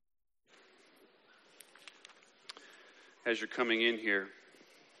as you're coming in here.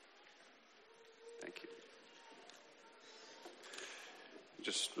 Thank you.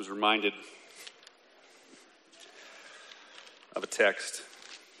 Just was reminded of a text.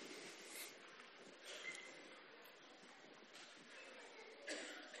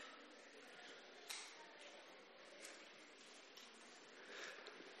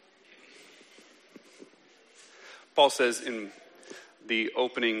 Paul says in the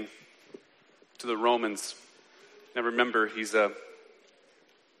opening to the Romans, now remember, he's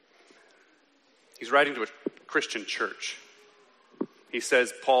writing to a Christian church. He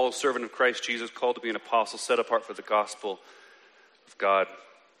says, Paul, servant of Christ Jesus, called to be an apostle, set apart for the gospel of God,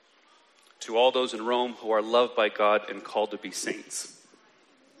 to all those in Rome who are loved by God and called to be saints.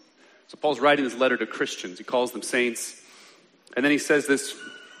 So Paul's writing this letter to Christians. He calls them saints. And then he says this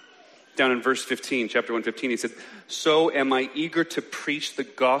down in verse 15, chapter 1:15. He said, so am I eager to preach the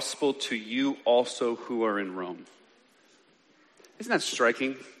gospel to you also who are in Rome. Isn't that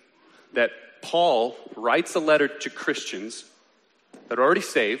striking? That Paul writes a letter to Christians that are already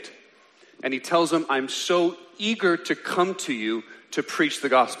saved, and he tells them, I'm so eager to come to you to preach the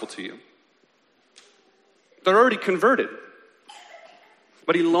gospel to you. They're already converted.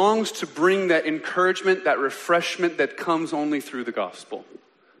 But he longs to bring that encouragement, that refreshment that comes only through the gospel.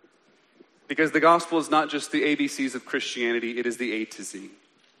 Because the gospel is not just the ABCs of Christianity, it is the A to Z.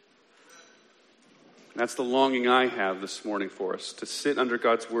 That's the longing I have this morning for us, to sit under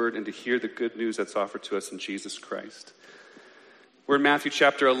God's word and to hear the good news that's offered to us in Jesus Christ. We're in Matthew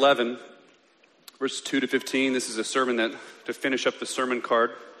chapter 11, verses 2 to 15. This is a sermon that, to finish up the sermon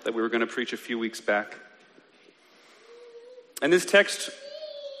card that we were going to preach a few weeks back. And this text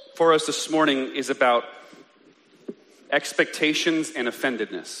for us this morning is about expectations and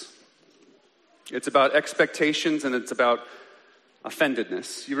offendedness. It's about expectations and it's about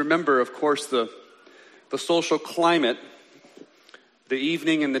offendedness. You remember, of course, the social climate the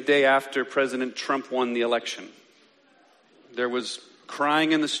evening and the day after President Trump won the election. There was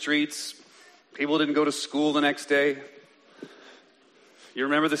crying in the streets. People didn't go to school the next day. You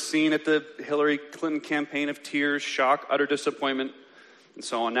remember the scene at the Hillary Clinton campaign of tears, shock, utter disappointment, and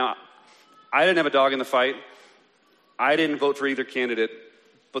so on. Now, I didn't have a dog in the fight. I didn't vote for either candidate.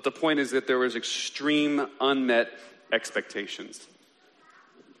 But the point is that there was extreme unmet expectations.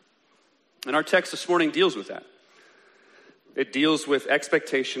 And our text this morning deals with that. It deals with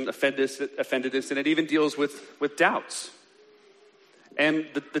expectation, offendedness, and it even deals with doubts. And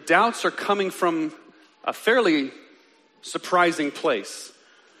the doubts are coming from a fairly surprising place.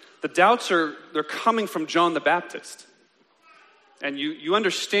 The doubts they're coming from John the Baptist. And you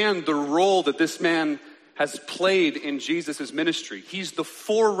understand the role that this man has played in Jesus' ministry. He's the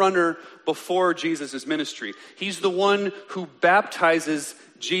forerunner before Jesus' ministry. He's the one who baptizes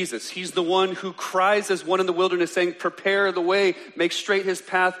Jesus. He's the one who cries as one in the wilderness saying, prepare the way, make straight his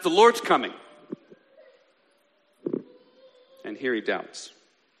path, the Lord's coming. And here he doubts.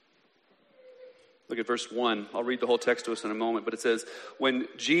 Look at verse 1. I'll read the whole text to us in a moment, but it says, when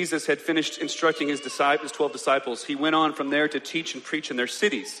Jesus had finished instructing his 12 disciples, he went on from there to teach and preach in their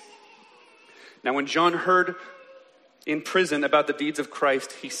cities. Now when John heard in prison about the deeds of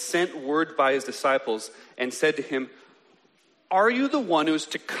Christ, he sent word by his disciples and said to him, are you the one who is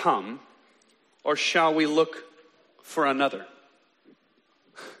to come, or shall we look for another?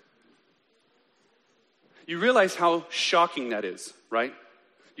 You realize how shocking that is, right?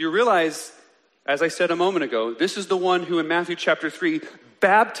 You realize, as I said a moment ago, this is the one who in Matthew chapter 3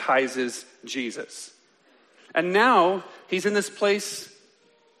 baptizes Jesus. And now he's in this place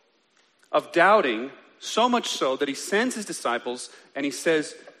of doubting, so much so that he sends his disciples and he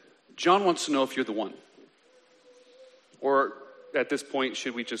says, John wants to know if you're the one. Or at this point,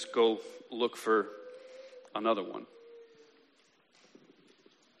 should we just go look for another one?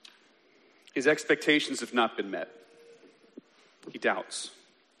 His expectations have not been met. He doubts.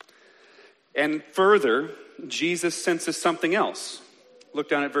 And further, Jesus senses something else. Look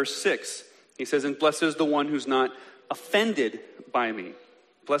down at verse 6. He says, and blessed is the one who's not offended by me.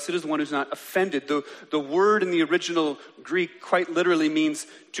 Blessed is the one who's not offended. The word in the original Greek quite literally means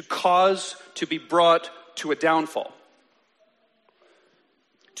to cause to be brought to a downfall.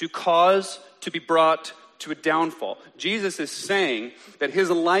 To cause to be brought to a downfall. Jesus is saying that his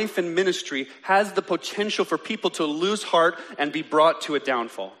life and ministry has the potential for people to lose heart and be brought to a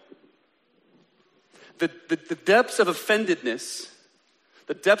downfall. The depths of offendedness,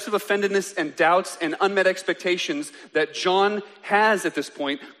 and doubts and unmet expectations that John has at this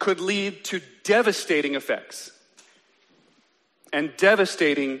point could lead to devastating effects and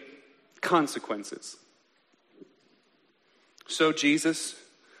devastating consequences. So Jesus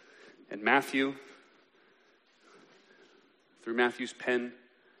and Matthew, through Matthew's pen.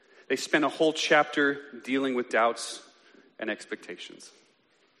 They spent a whole chapter dealing with doubts and expectations.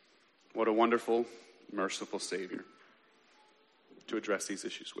 What a wonderful, merciful Savior to address these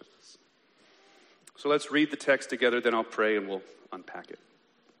issues with us. So let's read the text together, then I'll pray and we'll unpack it.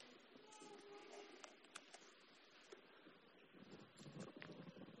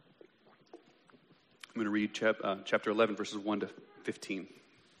 I'm going to read chapter 11, verses 1 to 15.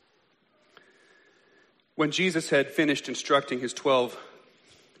 When Jesus had finished instructing his 12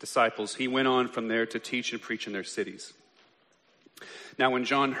 disciples, he went on from there to teach and preach in their cities. Now when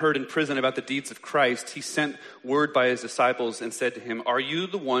John heard in prison about the deeds of Christ, he sent word by his disciples and said to him, "Are you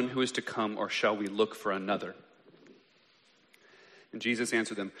the one who is to come, or shall we look for another?" And Jesus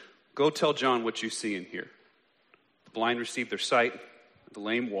answered them, "Go tell John what you see and hear. The blind receive their sight, the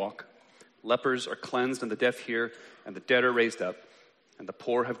lame walk, lepers are cleansed, and the deaf hear, and the dead are raised up, and the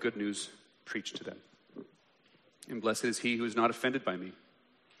poor have good news preached to them. And blessed is he who is not offended by me."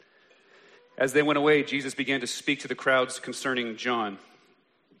 As they went away, Jesus began to speak to the crowds concerning John.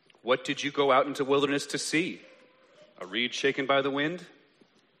 "What did you go out into the wilderness to see? A reed shaken by the wind?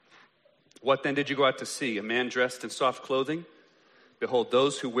 What then did you go out to see? A man dressed in soft clothing? Behold,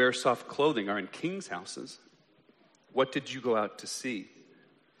 those who wear soft clothing are in kings' houses. What did you go out to see?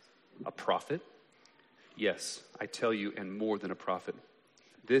 A prophet? Yes, I tell you, and more than a prophet.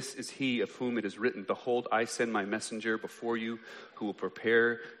 This is he of whom it is written, 'Behold, I send my messenger before you, who will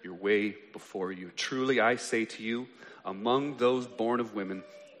prepare your way before you.' Truly I say to you, among those born of women,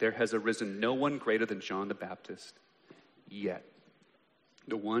 there has arisen no one greater than John the Baptist. Yet,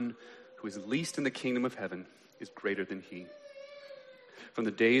 the one who is least in the kingdom of heaven is greater than he. From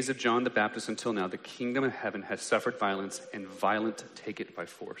the days of John the Baptist until now, the kingdom of heaven has suffered violence, and violent take it by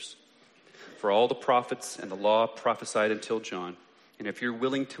force. For all the prophets and the law prophesied until John. And if you're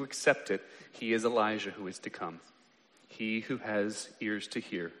willing to accept it, he is Elijah who is to come. He who has ears to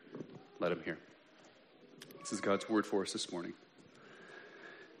hear, let him hear." This is God's word for us this morning.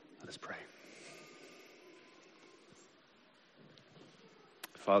 Let us pray.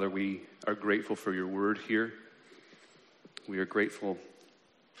 Father, we are grateful for your word here. We are grateful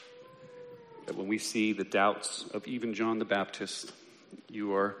that when we see the doubts of even John the Baptist,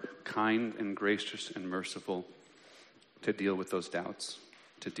 you are kind and gracious and merciful to deal with those doubts,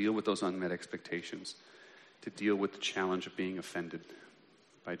 to deal with those unmet expectations, to deal with the challenge of being offended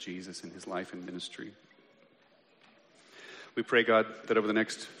by Jesus in his life and ministry. We pray, God, that over the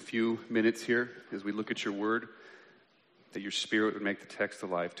next few minutes here, as we look at your word, that your Spirit would make the text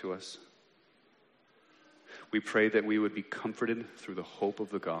alive to us. We pray that we would be comforted through the hope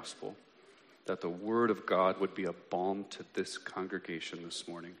of the gospel, that the word of God would be a balm to this congregation this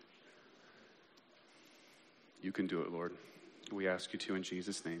morning. You can do it, Lord. We ask you to in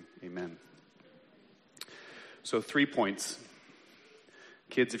Jesus' name. Amen. So 3 points.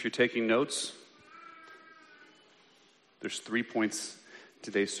 Kids, if you're taking notes, there's 3 points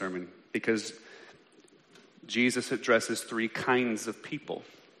today's sermon, because Jesus addresses 3 kinds of people.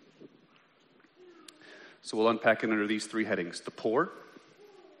 So we'll unpack it under these 3 headings: the poor,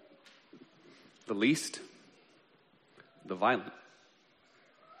 the least, the violent.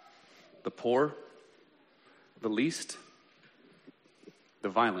 The poor, the least, the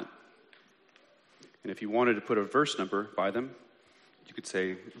violent. And if you wanted to put a verse number by them, you could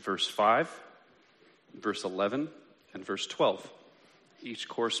say verse 5, verse 11, and verse 12. Each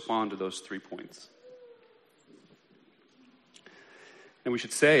correspond to those 3 points. And we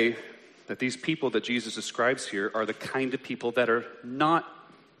should say that these people that Jesus describes here are the kind of people that are not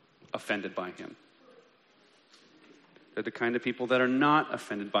offended by him. They're the kind of people that are not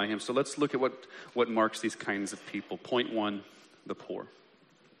offended by him. So let's look at what marks these kinds of people. Point 1, the poor.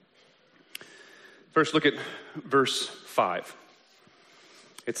 First, look at verse 5.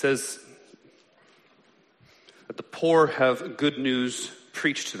 It says that the poor have good news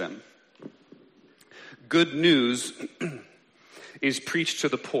preached to them. Good news is preached to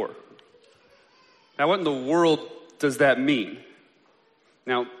the poor. Now, what in the world does that mean?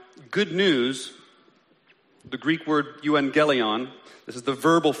 Now, good news, the Greek word euangelion, this is the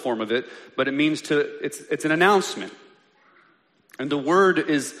verbal form of it, but it means it's an announcement. And the word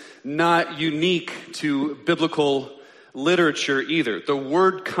is not unique to biblical literature either. The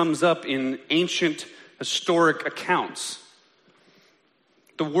word comes up in ancient historic accounts.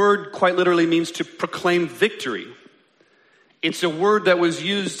 The word quite literally means to proclaim victory. It's a word that was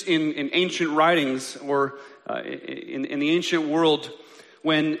used in ancient writings or in the ancient world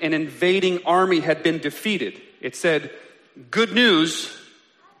when an invading army had been defeated. It said, "Good news,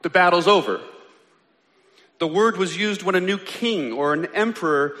 the battle's over." The word was used when a new king or an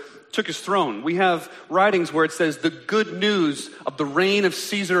emperor took his throne. We have writings where it says the good news of the reign of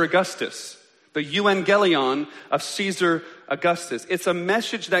Caesar Augustus, the euangelion of Caesar Augustus. It's a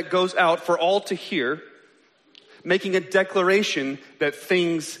message that goes out for all to hear, making a declaration that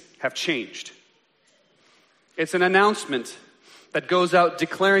things have changed. It's an announcement that goes out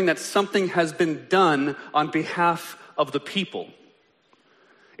declaring that something has been done on behalf of the people.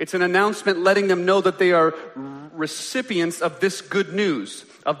 It's an announcement letting them know that they are recipients of this good news,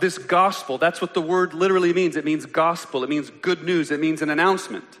 of this gospel. That's what the word literally means. It means gospel. It means good news. It means an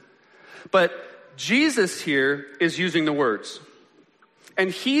announcement. But Jesus here is using the words.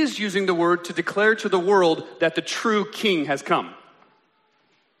 And he's using the word to declare to the world that the true king has come.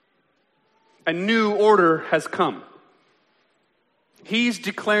 A new order has come. He's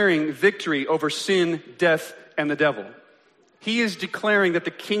declaring victory over sin, death, and the devil. He is declaring that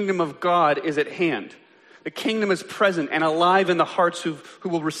the kingdom of God is at hand. The kingdom is present and alive in the hearts who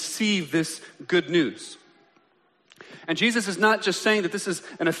will receive this good news. And Jesus is not just saying that this is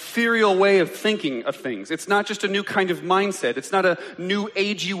an ethereal way of thinking of things. It's not just a new kind of mindset. It's not a new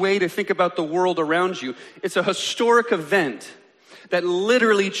agey way to think about the world around you. It's a historic event that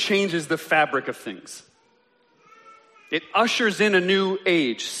literally changes the fabric of things. It ushers in a new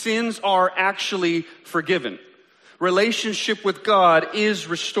age. Sins are actually forgiven. Relationship with God is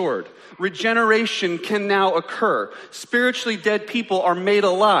restored. Regeneration can now occur. Spiritually dead people are made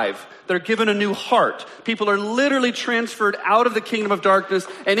alive. They're given a new heart. People are literally transferred out of the kingdom of darkness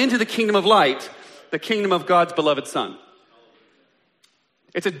and into the kingdom of light, the kingdom of God's beloved Son.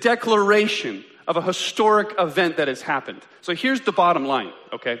 It's a declaration of a historic event that has happened. So here's the bottom line,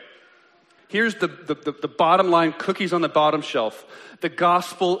 okay? Here's the bottom line, cookies on the bottom shelf. The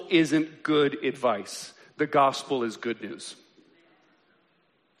gospel isn't good advice. The gospel is good news.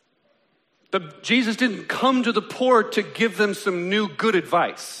 Jesus didn't come to the poor to give them some new good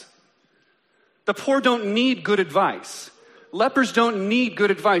advice. The poor don't need good advice. Lepers don't need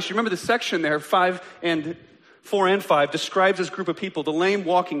good advice. You remember the section there, 4 and 5, describes this group of people, the lame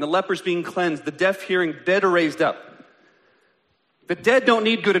walking, the lepers being cleansed, the deaf hearing, dead are raised up. The dead don't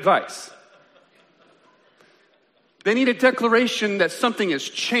need good advice. They need a declaration that something has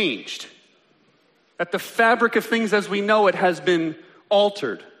changed, that the fabric of things as we know it has been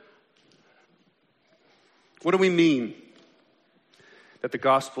altered. What do we mean that the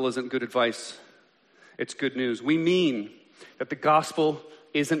gospel isn't good advice? It's good news. We mean that the gospel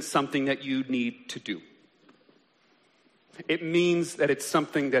isn't something that you need to do. It means that it's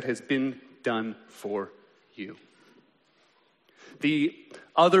something that has been done for you. The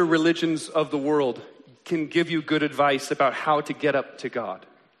other religions of the world can give you good advice about how to get up to God.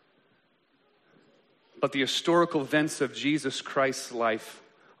 But the historical events of Jesus Christ's life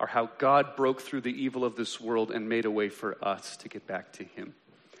are how God broke through the evil of this world and made a way for us to get back to Him.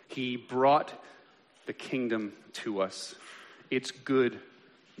 He brought the kingdom to us. It's good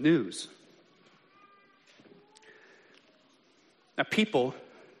news. Now, people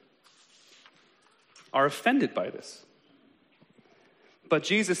are offended by this. But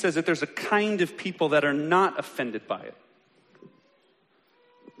Jesus says that there's a kind of people that are not offended by it.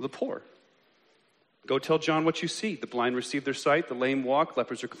 The poor. Go tell John what you see. The blind receive their sight, the lame walk,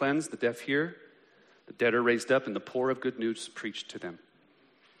 lepers are cleansed, the deaf hear, the dead are raised up, and the poor have good news preached to them.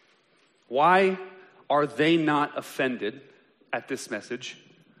 Why are they not offended at this message,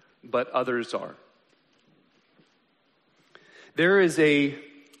 but others are? There is a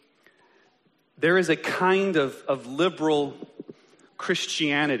kind of liberal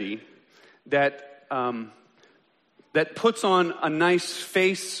Christianity that puts on a nice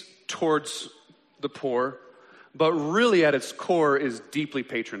face towards the poor, but really at its core is deeply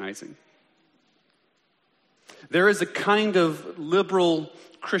patronizing. There is a kind of liberal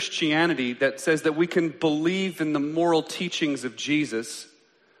Christianity that says that we can believe in the moral teachings of Jesus,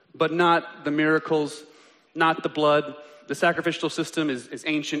 but not the miracles, not the blood. The sacrificial system is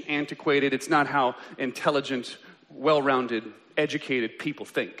ancient, antiquated. It's not how intelligent, well-rounded, educated people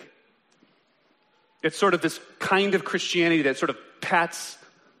think. It's sort of this kind of Christianity that sort of pats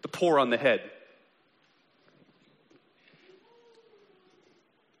the poor on the head.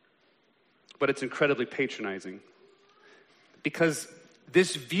 But it's incredibly patronizing. Because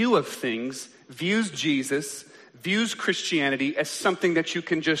this view of things views Jesus, views Christianity as something that you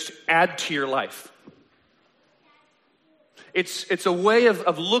can just add to your life. It's a way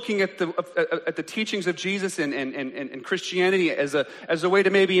of looking at the teachings of Jesus and Christianity as a way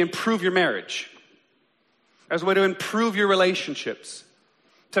to maybe improve your marriage, as a way to improve your relationships,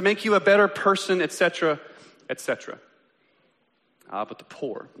 to make you a better person, etc., etc. But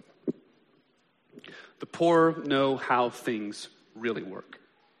the The poor know how things really work.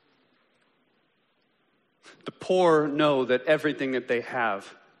 The poor know that everything that they have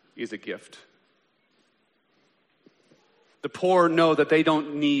is a gift. The poor know that they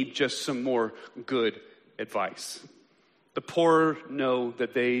don't need just some more good advice. The poor know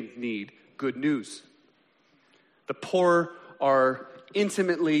that they need good news. The poor are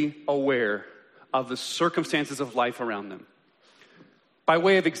intimately aware of the circumstances of life around them. By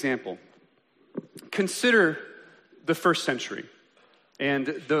way of example, consider the first century and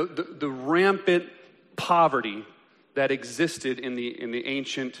the rampant poverty that existed in the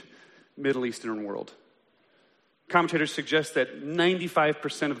ancient Middle Eastern world. Commentators suggest that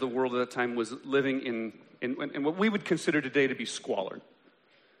 95% of the world at that time was living in what we would consider today to be squalor.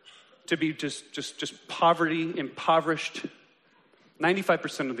 To be just poverty, impoverished.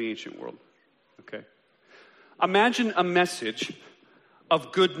 95% of the ancient world. Okay. Imagine a message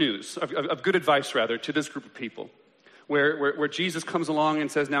of good news, of good advice rather, to this group of people. Where Jesus comes along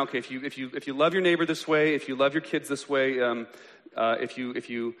and says, now, okay, if you love your neighbor this way, if you love your kids this way, if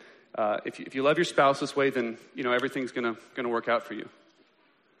you love your spouse this way, then everything's gonna work out for you.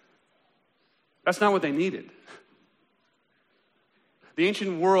 That's not what they needed. The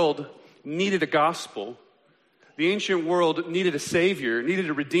ancient world needed a gospel. The ancient world needed a savior, needed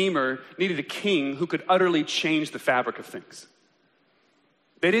a redeemer, needed a king who could utterly change the fabric of things.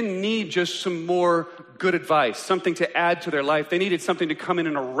 They didn't need just some more good advice, something to add to their life. They needed something to come in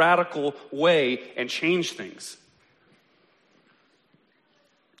a radical way and change things.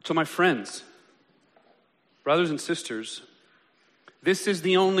 So my friends, brothers and sisters, this is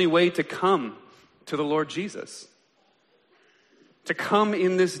the only way to come to the Lord Jesus. To come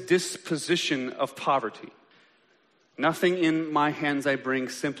in this disposition of poverty. Nothing in my hands I bring,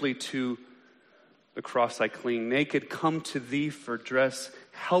 simply to the cross I cling. Naked, come to thee for dress.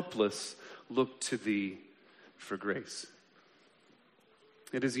 Helpless, look to thee for grace.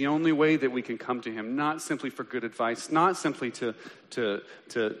 It is the only way that we can come to him, not simply for good advice, not simply to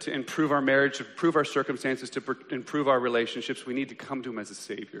improve our marriage, to improve our circumstances, to improve our relationships. We need to come to him as a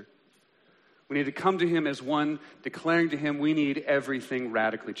Savior. We need to come to him as one declaring to him we need everything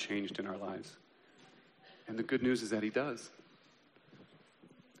radically changed in our lives. And the good news is that he does.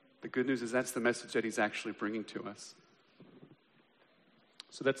 The good news is that's the message that he's actually bringing to us.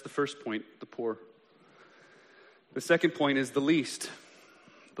 So that's the first point, the poor. The second point is the least.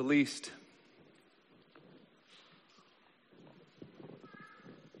 The least.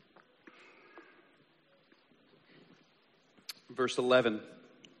 Verse 11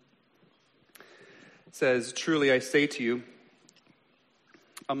 says, "Truly I say to you,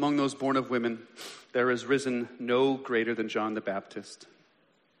 among those born of women, there has risen no greater than John the Baptist.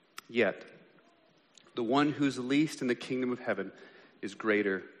 Yet, the one who's least in the kingdom of heaven is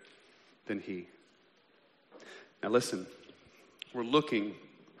greater than he." Now listen, we're looking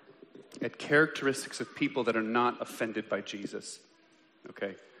at characteristics of people that are not offended by Jesus.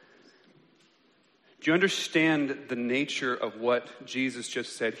 Okay? Do you understand the nature of what Jesus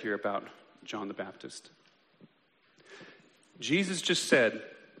just said here about John the Baptist? Jesus just said,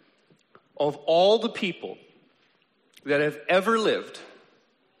 of all the people that have ever lived,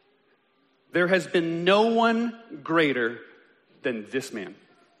 there has been no one greater than this man.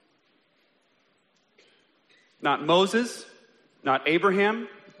 Not Moses, not Abraham,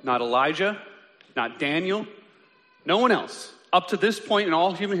 not Elijah, not Daniel, no one else. Up to this point in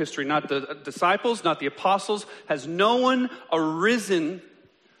all human history, not the disciples, not the apostles, has no one arisen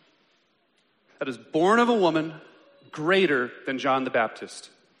that is born of a woman greater than John the Baptist.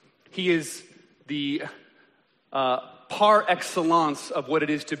 He is the par excellence of what it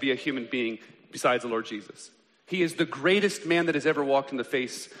is to be a human being besides the Lord Jesus. He is the greatest man that has ever walked in the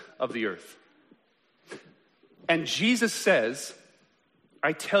face of the earth. And Jesus says,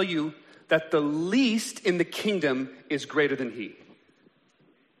 I tell you that the least in the kingdom is greater than he.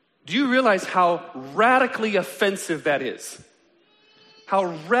 Do you realize how radically offensive that is? How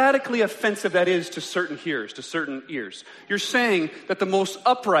radically offensive that is to certain hearers, to certain ears. You're saying that the most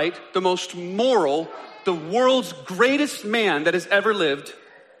upright, the most moral, the world's greatest man that has ever lived,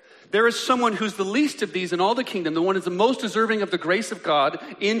 there is someone who's the least of these in all the kingdom, the one who's the most deserving of the grace of God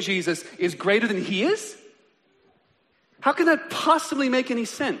in Jesus, is greater than he is? How can that possibly make any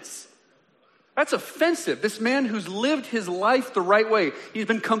sense? That's offensive. This man who's lived his life the right way, he's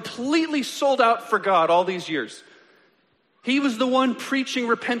been completely sold out for God all these years. He was the one preaching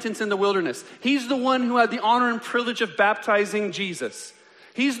repentance in the wilderness. He's the one who had the honor and privilege of baptizing Jesus.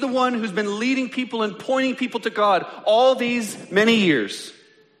 He's the one who's been leading people and pointing people to God all these many years.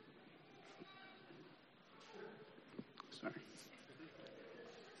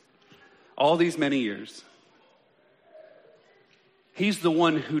 all these many years, he's the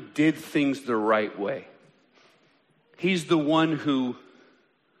one who did things the right way. He's the one who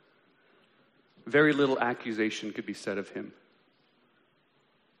very little accusation could be said of him.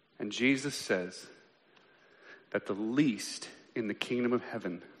 And Jesus says that the least in the kingdom of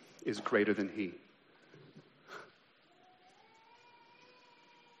heaven is greater than he.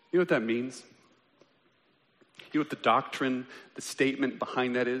 You know what that means? You know what the doctrine, the statement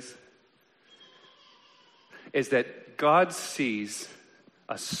behind that is? Is that God sees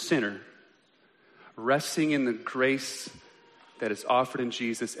a sinner resting in the grace that is offered in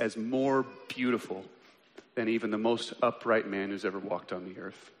Jesus as more beautiful than even the most upright man who's ever walked on the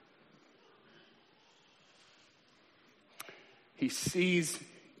earth. He sees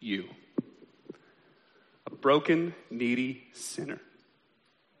you, a broken, needy sinner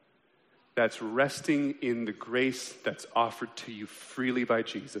that's resting in the grace that's offered to you freely by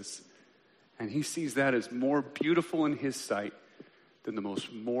Jesus. And he sees that as more beautiful in his sight than the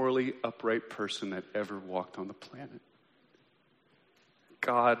most morally upright person that ever walked on the planet.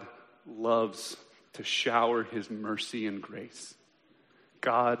 God loves to shower his mercy and grace.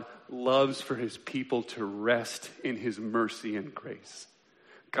 God loves for his people to rest in his mercy and grace.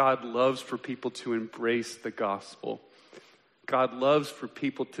 God loves for people to embrace the gospel. God loves for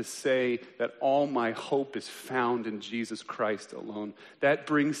people to say that all my hope is found in Jesus Christ alone. That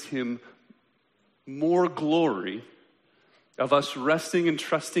brings him more glory of us resting and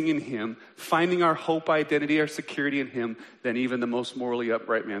trusting in him, finding our hope, identity, our security in him, than even the most morally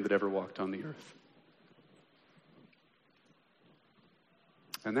upright man that ever walked on the earth.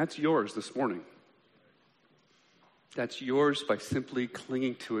 And that's yours this morning. That's yours by simply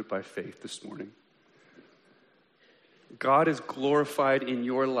clinging to it by faith this morning. God is glorified in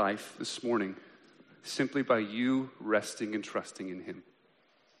your life this morning simply by you resting and trusting in him.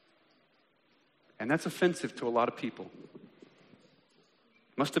 And that's offensive to a lot of people.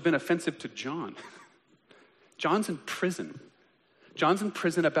 Must have been offensive to John. John's in prison. John's in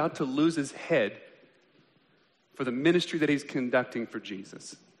prison about to lose his head for the ministry that he's conducting for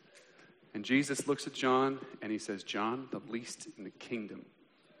Jesus. And Jesus looks at John and he says, John, the least in the kingdom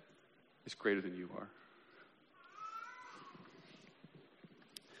is greater than you are.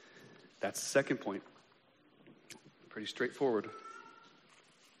 That's the second point. Pretty straightforward.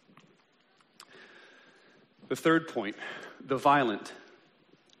 The third point, the violent.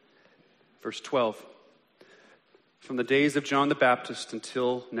 Verse 12. From the days of John the Baptist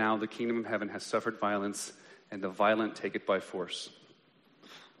until now, the kingdom of heaven has suffered violence, and the violent take it by force.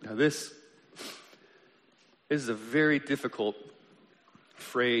 Now this is a very difficult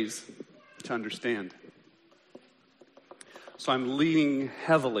phrase to understand. So I'm leaning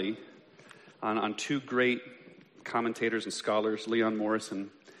heavily on two great commentators and scholars, Leon Morris and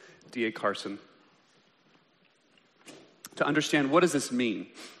D.A. Carson, to understand what does this mean.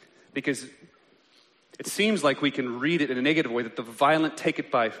 Because it seems like we can read it in a negative way, that the violent take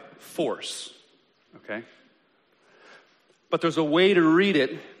it by force, okay? But there's a way to read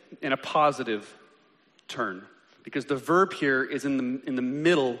it in a positive turn, because the verb here is in the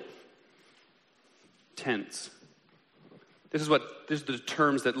middle tense. This is the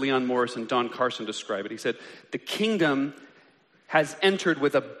terms that Leon Morris and Don Carson describe it. He said, the kingdom has entered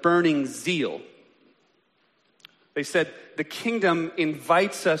with a burning zeal. They said, the kingdom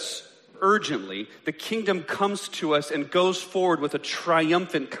invites us urgently. The kingdom comes to us and goes forward with a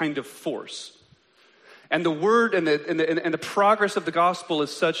triumphant kind of force. And the word and the progress of the gospel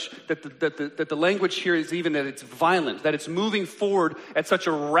is such that the language here is even that it's violent, that it's moving forward at such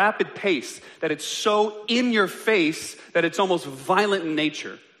a rapid pace, that it's so in your face that it's almost violent in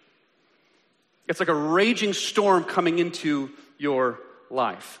nature. It's like a raging storm coming into your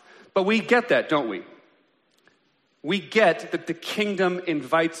life. But we get that, don't we? We get that the kingdom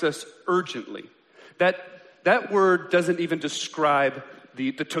invites us urgently. That word doesn't even describe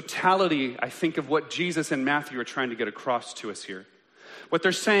the totality, I think, of what Jesus and Matthew are trying to get across to us here. What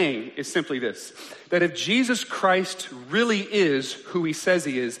they're saying is simply this, that if Jesus Christ really is who he says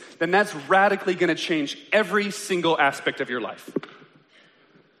he is, then that's radically going to change every single aspect of your life.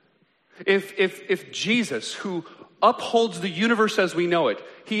 If Jesus, who upholds the universe as we know it,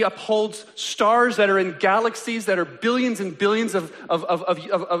 he upholds stars that are in galaxies that are billions and billions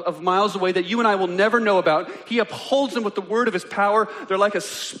of miles away that you and I will never know about. He upholds them with the word of his power. They're like a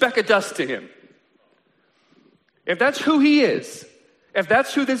speck of dust to him. If that's who he is, if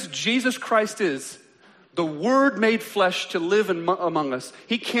that's who this Jesus Christ is, the word made flesh to live among us,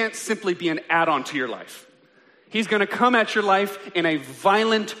 he can't simply be an add-on to your life. He's going to come at your life in a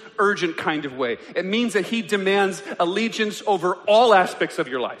violent, urgent kind of way. It means that he demands allegiance over all aspects of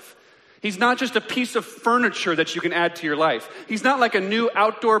your life. He's not just a piece of furniture that you can add to your life. He's not like a new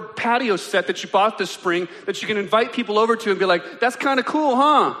outdoor patio set that you bought this spring that you can invite people over to and be like, that's kind of cool,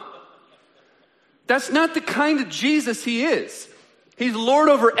 huh? That's not the kind of Jesus he is. He's Lord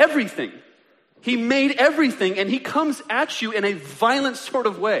over everything. He made everything, and he comes at you in a violent sort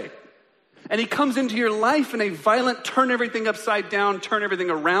of way. And he comes into your life in a violent, turn everything upside down, turn everything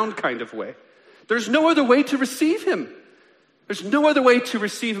around kind of way. There's no other way to receive him. There's no other way to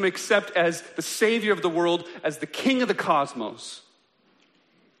receive him except as the Savior of the world, as the King of the cosmos.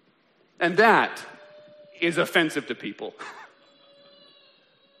 And that is offensive to people.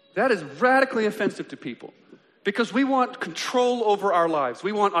 That is radically offensive to people. Because we want control over our lives.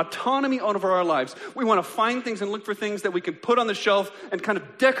 We want autonomy over our lives. We want to find things and look for things that we can put on the shelf and kind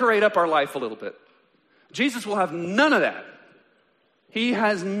of decorate up our life a little bit. Jesus will have none of that. He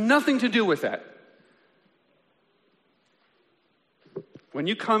has nothing to do with that. When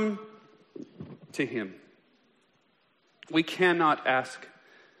you come to him, we cannot ask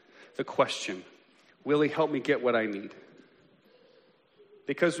the question, will he help me get what I need?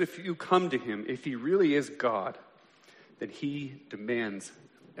 Because if you come to him, if he really is God, then he demands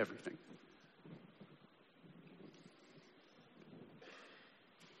everything.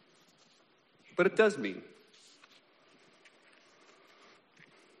 But it does mean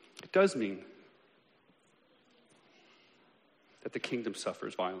that the kingdom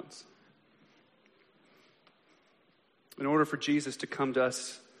suffers violence. In order for Jesus to come to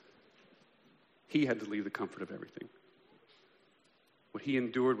us, he had to leave the comfort of everything. What he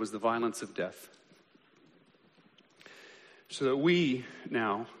endured was the violence of death. So that we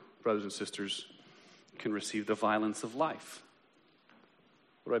now, brothers and sisters, can receive the violence of life.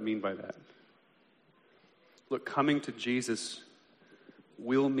 What do I mean by that? Look, coming to Jesus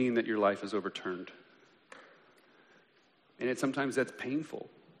will mean that your life is overturned. And sometimes that's painful.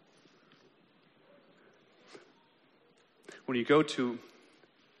 When you go to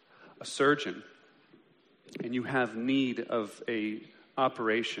a surgeon and you have need of a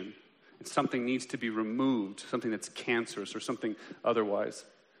operation and something needs to be removed, something that's cancerous or something otherwise,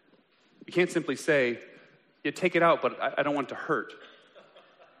 you can't simply say, yeah, take it out, but I don't want it to hurt.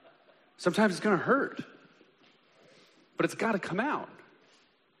 Sometimes it's going to hurt, but it's got to come out.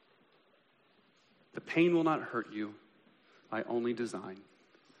 The pain will not hurt you. I only design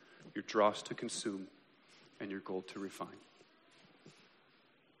your dross to consume and your gold to refine.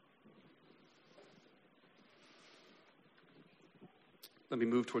 Let me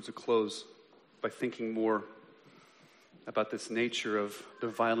move towards a close by thinking more about this nature of the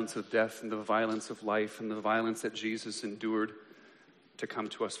violence of death and the violence of life and the violence that Jesus endured to come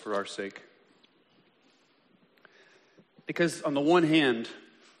to us for our sake. Because on the one hand,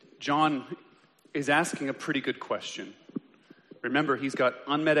 John is asking a pretty good question. Remember, he's got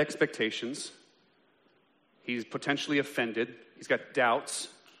unmet expectations. He's potentially offended. He's got doubts.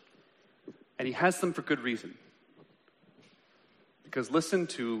 And he has them for good reason. Because listen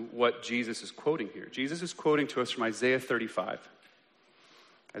to what Jesus is quoting here. Jesus is quoting to us from Isaiah 35.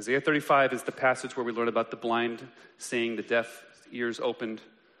 Isaiah 35 is the passage where we learn about the blind seeing, the deaf ears opened,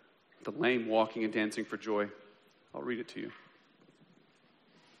 the lame walking and dancing for joy. I'll read it to you.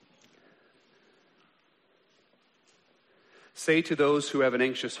 Say to those who have an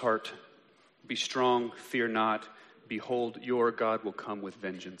anxious heart, be strong, fear not. Behold, your God will come with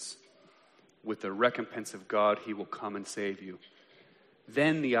vengeance. With the recompense of God, he will come and save you.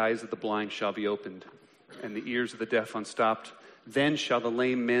 Then the eyes of the blind shall be opened, and the ears of the deaf unstopped. Then shall the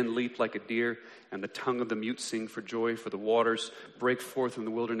lame man leap like a deer, and the tongue of the mute sing for joy, for the waters break forth in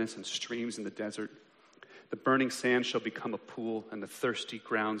the wilderness and streams in the desert. The burning sand shall become a pool, and the thirsty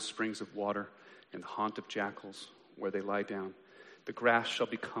ground springs of water, and the haunt of jackals where they lie down. The grass shall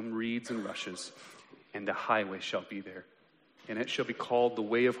become reeds and rushes, and the highway shall be there. And it shall be called the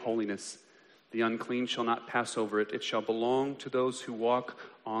way of holiness. The unclean shall not pass over it. It shall belong to those who walk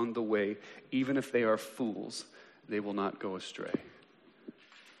on the way. Even if they are fools, they will not go astray.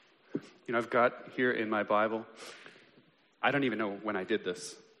 You know, I've got here in my Bible, I don't even know when I did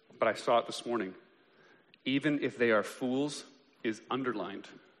this, but I saw it this morning. Even if they are fools is underlined.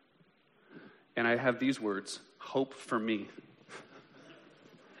 And I have these words, hope for me.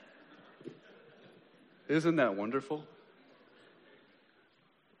 Isn't that wonderful?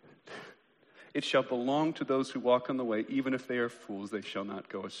 It shall belong to those who walk on the way, even if they are fools, they shall not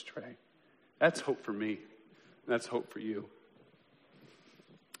go astray. That's hope for me. That's hope for you.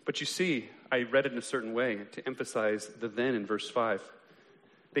 But you see, I read it in a certain way to emphasize the then in verse 5.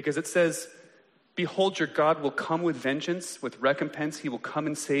 Because it says, behold, your God will come with vengeance, with recompense. He will come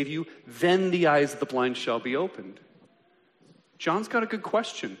and save you. Then the eyes of the blind shall be opened. John's got a good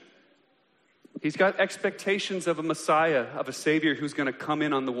question. He's got expectations of a Messiah, of a Savior who's going to come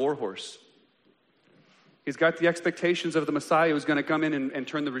in on the war horse. He's got the expectations of the Messiah who's going to come in and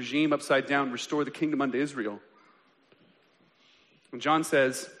turn the regime upside down, restore the kingdom unto Israel. And John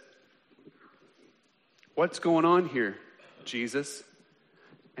says, what's going on here, Jesus?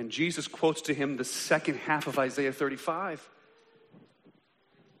 And Jesus quotes to him the second half of Isaiah 35.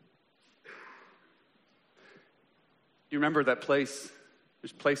 You remember that place?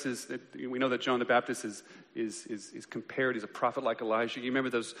 There's places that we know that John the Baptist is compared as a prophet like Elijah. You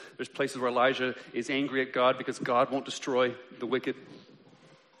remember there's places where Elijah is angry at God because God won't destroy the wicked.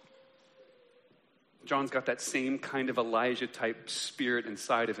 John's got that same kind of Elijah type spirit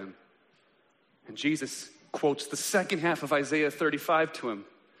inside of him. And Jesus quotes the second half of Isaiah 35 to him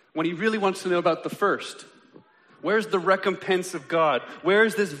when he really wants to know about the first. Where's the recompense of God? Where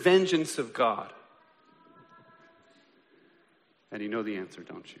is this vengeance of God? And you know the answer,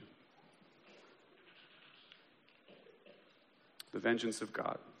 don't you? The vengeance of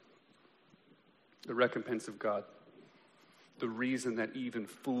God. The recompense of God. The reason that even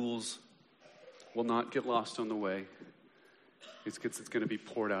fools will not get lost on the way is because it's going to be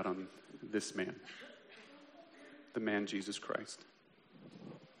poured out on this man. The man Jesus Christ.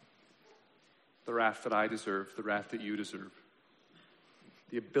 The wrath that I deserve. The wrath that you deserve.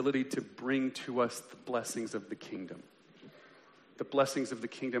 The ability to bring to us the blessings of the kingdom. The blessings of the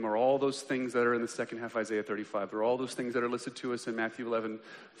kingdom are all those things that are in the second half of Isaiah 35. They're all those things that are listed to us in Matthew 11,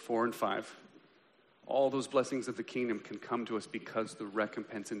 4 and 5. All those blessings of the kingdom can come to us because the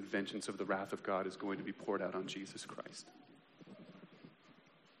recompense and vengeance of the wrath of God is going to be poured out on Jesus Christ.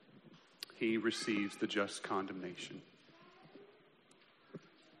 He receives the just condemnation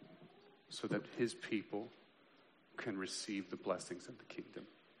so that his people can receive the blessings of the kingdom.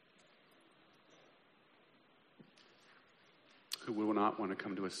 Who will not want to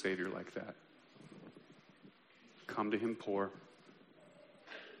come to a Savior like that? Come to him poor.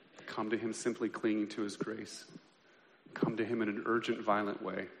 Come to him simply clinging to his grace. Come to him in an urgent, violent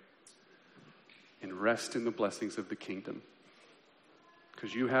way. And rest in the blessings of the kingdom.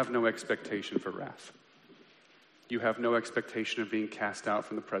 Because you have no expectation for wrath. You have no expectation of being cast out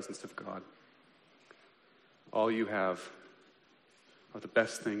from the presence of God. All you have are the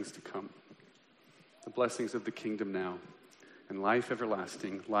best things to come. The blessings of the kingdom now. And life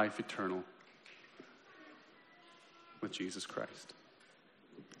everlasting, life eternal with Jesus Christ.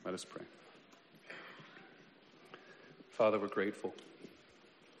 Let us pray. Father, we're grateful.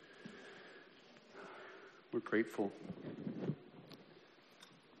 We're grateful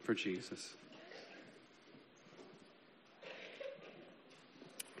for Jesus.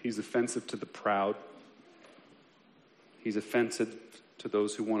 He's offensive to the proud. He's offensive to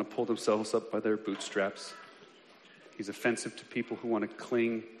those who want to pull themselves up by their bootstraps. He's offensive to people who want to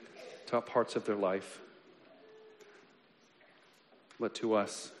cling to parts of their life. But to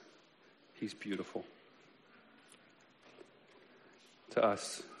us, he's beautiful. To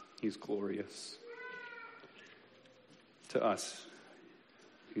us, he's glorious. To us,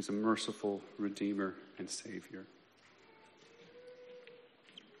 he's a merciful Redeemer and Savior.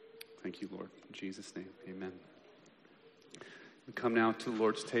 Thank you, Lord. In Jesus' name, amen. We come now to the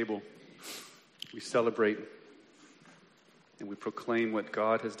Lord's table. We celebrate and we proclaim what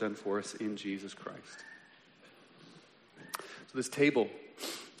God has done for us in Jesus Christ. So this table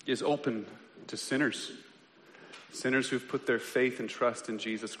is open to sinners. Sinners who've put their faith and trust in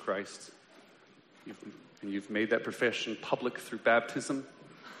Jesus Christ. You've made that profession public through baptism.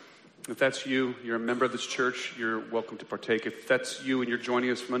 If that's you, you're a member of this church, you're welcome to partake. If that's you and you're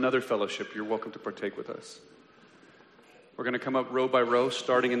joining us from another fellowship, you're welcome to partake with us. We're going to come up row by row,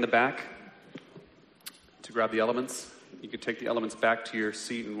 starting in the back to grab the elements. You can take the elements back to your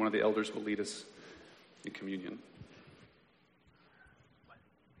seat, and one of the elders will lead us in communion.